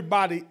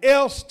everybody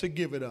else to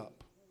give it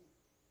up.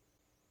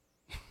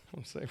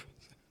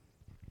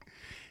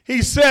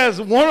 He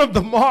says one of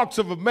the marks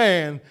of a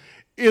man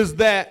is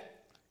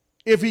that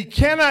if he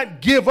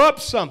cannot give up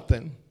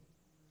something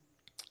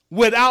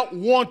without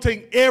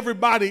wanting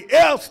everybody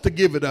else to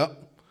give it up,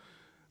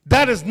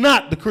 that is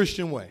not the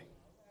Christian way.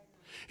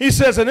 He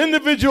says an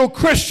individual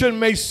Christian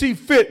may see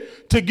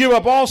fit to give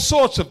up all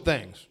sorts of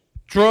things,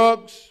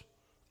 drugs,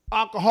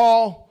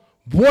 alcohol,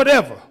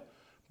 whatever.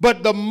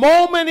 But the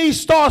moment he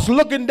starts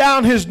looking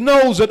down his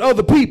nose at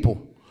other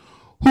people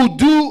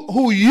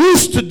who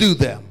used to do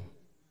them,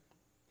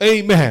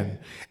 amen,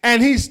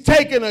 and he's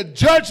taking a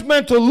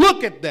judgmental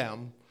look at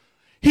them,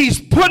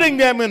 he's putting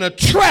them in a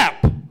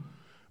trap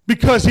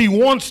because he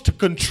wants to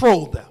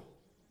control them.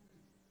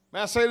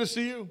 May I say this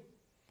to you?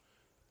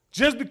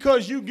 Just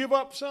because you give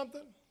up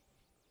something,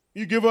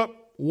 you give up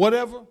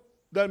whatever,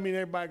 doesn't mean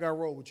everybody got to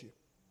roll with you.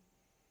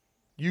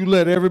 You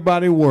let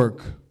everybody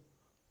work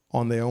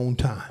on their own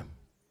time.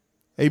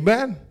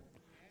 Amen?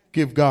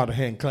 Give God a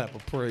hand clap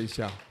of praise,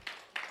 y'all.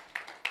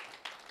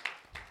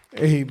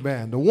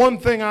 Amen. The one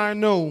thing I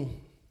know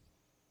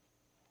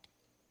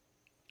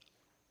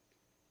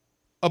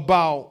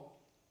about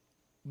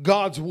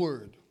God's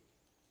word,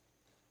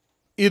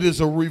 it is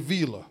a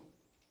revealer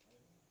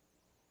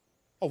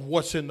of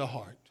what's in the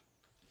heart.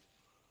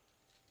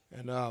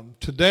 And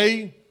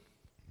today,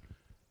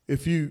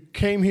 if you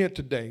came here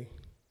today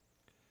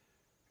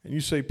and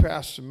you say,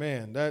 Pastor,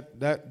 man,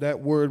 that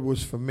word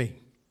was for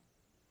me.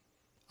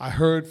 I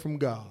heard from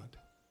God.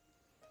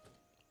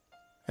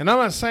 And I'm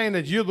not saying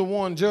that you're the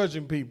one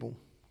judging people,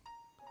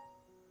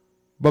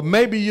 but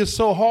maybe you're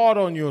so hard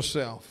on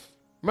yourself.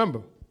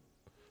 Remember,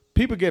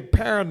 people get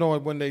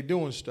paranoid when they're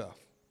doing stuff,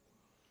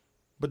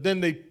 but then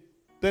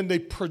they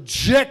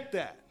project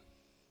that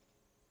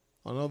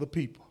on other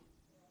people.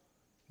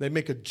 They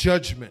make a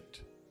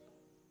judgment,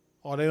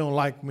 or they don't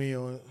like me,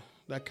 or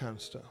that kind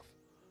of stuff.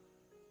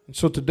 And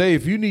so today,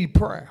 if you need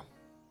prayer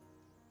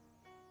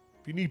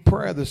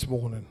this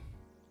morning,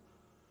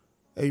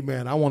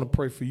 amen, I want to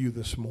pray for you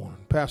this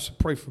morning. Pastor,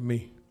 pray for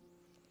me.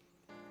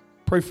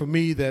 Pray for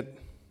me that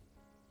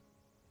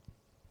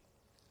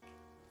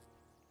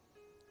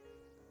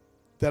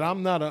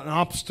I'm not an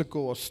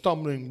obstacle or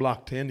stumbling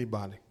block to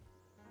anybody.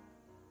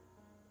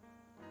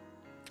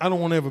 I don't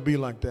want to ever be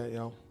like that,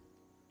 y'all.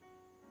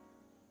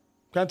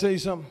 Can I tell you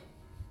something?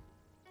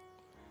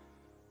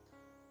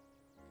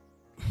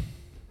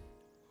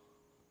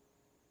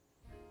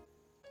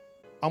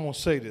 I'm going to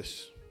say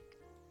this.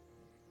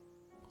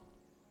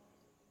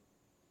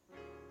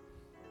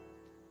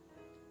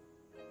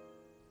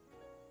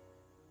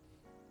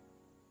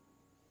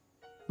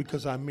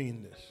 Because I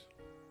mean this.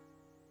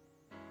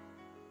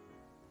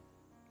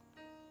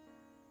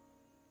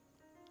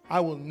 I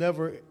will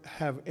never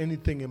have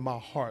anything in my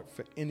heart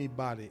for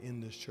anybody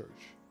in this church.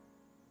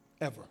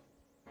 Ever.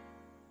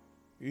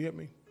 You hear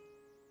me?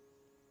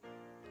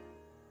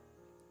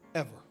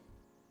 Ever.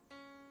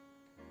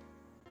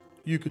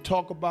 You could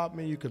talk about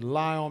me, you could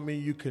lie on me,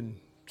 you can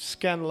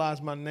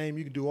scandalize my name,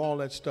 you can do all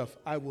that stuff.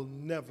 I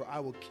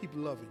will keep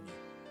loving you.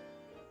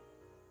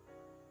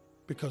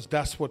 Because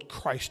that's what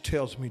Christ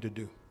tells me to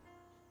do.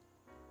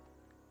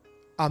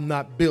 I'm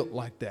not built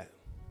like that.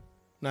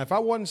 Now, if I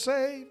wasn't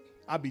saved,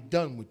 I'd be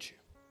done with you.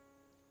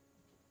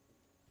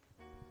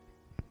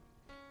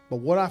 But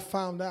what I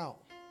found out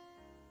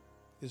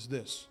is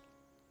this.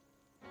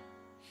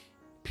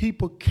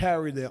 People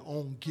carry their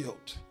own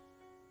guilt.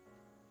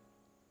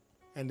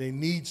 And they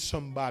need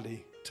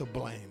somebody to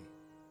blame.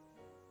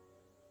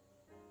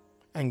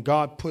 And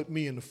God put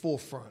me in the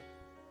forefront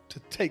to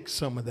take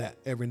some of that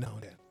every now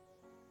and then.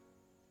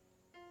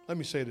 Let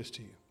me say this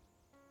to you.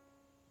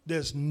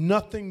 There's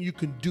nothing you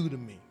can do to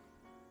me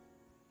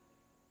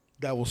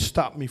that will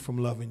stop me from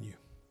loving you.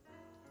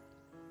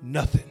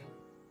 Nothing.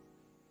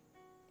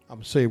 I'm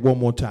going to say it one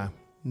more time.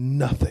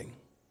 Nothing.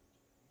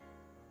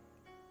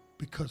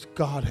 Because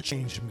God has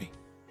changed me.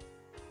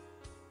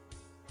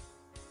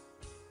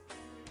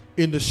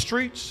 In the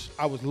streets,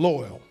 I was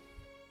loyal.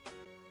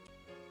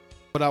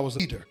 But I was a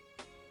leader.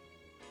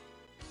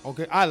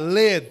 Okay? I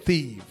led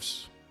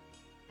thieves.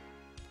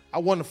 I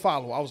wasn't a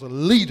follower. I was a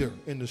leader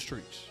in the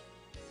streets.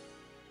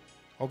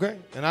 Okay?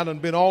 And I done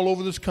been all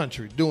over this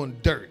country doing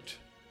dirt.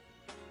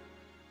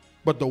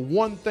 But the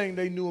one thing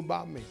they knew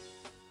about me,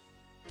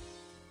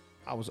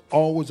 I was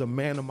always a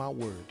man of my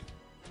word.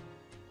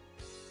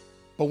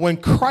 But when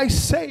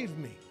Christ saved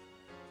me,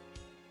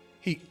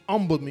 he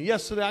humbled me.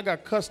 Yesterday I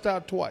got cussed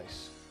out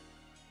twice.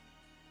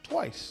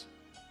 Twice.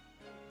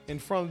 In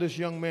front of this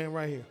young man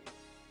right here.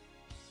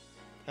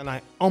 And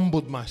I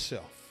humbled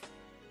myself.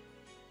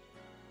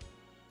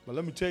 But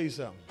let me tell you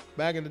something.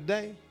 Back in the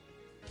day,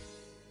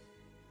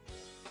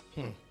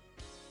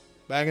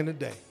 Back in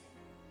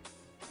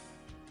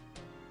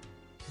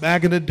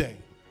the day.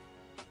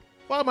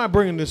 Why am I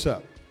bringing this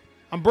up?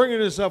 I'm bringing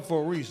this up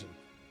for a reason.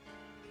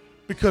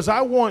 Because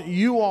I want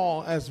you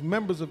all as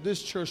members of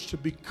this church to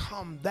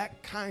become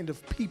that kind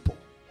of people.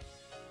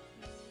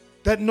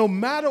 That no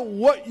matter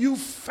what you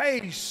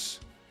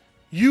face,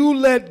 you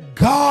let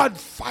God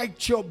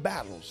fight your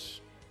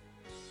battles.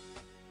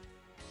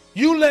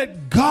 You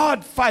let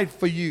God fight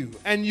for you.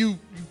 And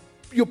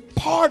you're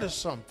part of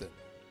something.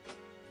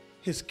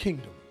 His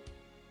kingdom.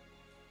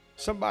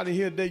 Somebody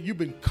here today, you've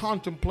been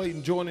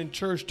contemplating joining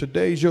church.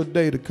 Today's your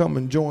day to come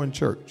and join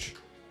church.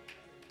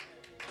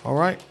 All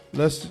right?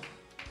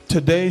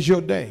 Today's your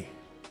day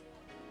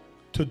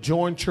to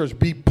join church.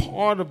 Be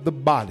part of the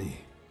body.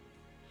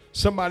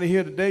 Somebody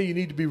here today, you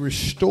need to be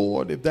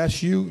restored. If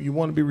that's you, you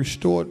want to be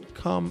restored,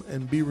 come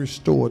and be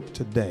restored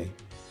today.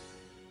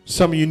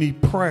 Some of you need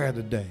prayer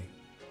today.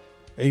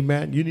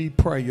 Amen. You need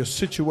prayer. Your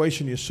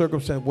situation, your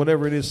circumstance,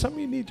 whatever it is, some of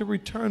you need to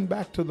return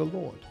back to the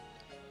Lord.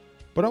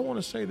 But I want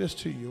to say this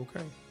to you,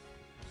 okay?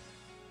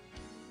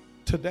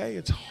 Today,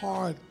 it's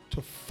hard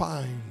to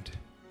find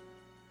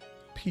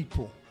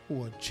people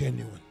who are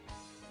genuine,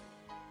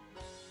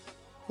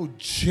 who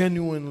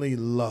genuinely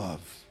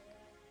love.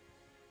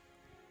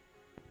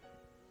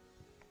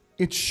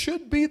 It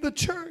should be the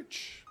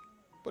church,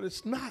 but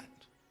it's not.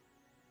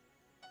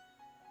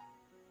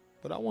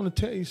 But I want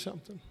to tell you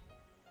something.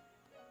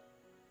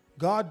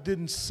 God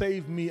didn't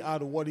save me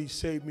out of what he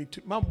saved me to.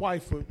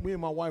 Me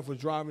and my wife were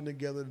driving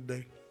together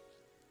today.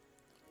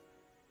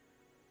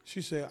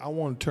 She said, I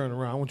want to turn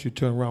around. I want you to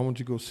turn around. I want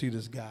you to go see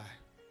this guy.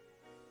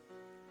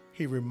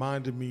 He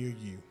reminded me of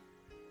you.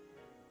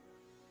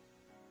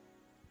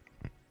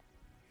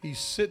 He's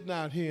sitting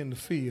out here in the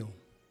field,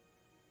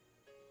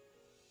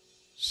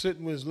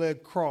 sitting with his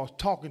leg crossed,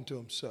 talking to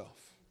himself.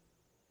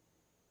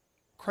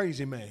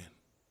 Crazy man.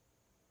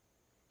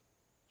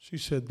 She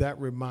said, that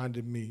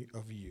reminded me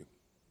of you,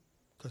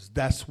 because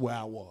that's where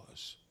I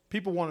was.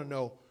 People want to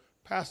know,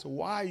 Pastor,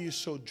 why are you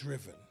so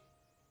driven?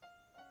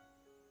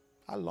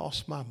 I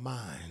lost my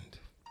mind,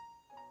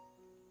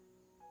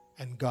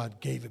 and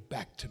God gave it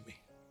back to me.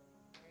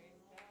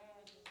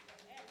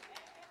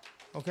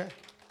 Okay?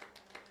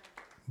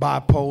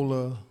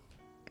 Bipolar,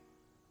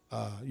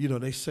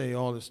 they say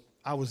all this.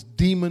 I was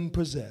demon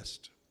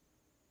possessed,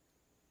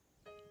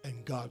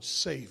 and God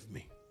saved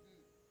me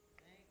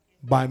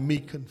by me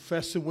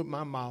confessing with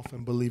my mouth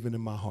and believing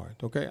in my heart.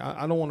 Okay?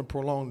 I don't want to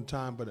prolong the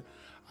time, but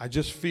I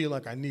just feel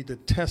like I need to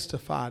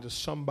testify to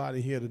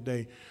somebody here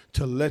today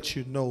to let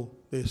you know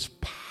there's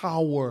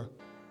power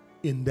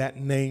in that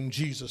name,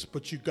 Jesus.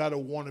 But you got to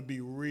want to be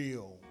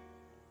real.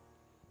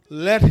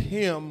 Let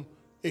him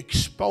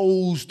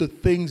expose the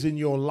things in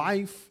your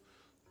life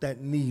that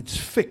needs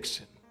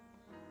fixing.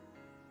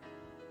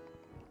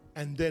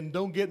 And then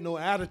don't get no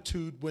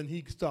attitude when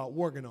he start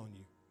working on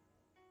you.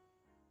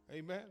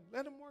 Amen.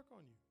 Let him work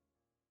on you.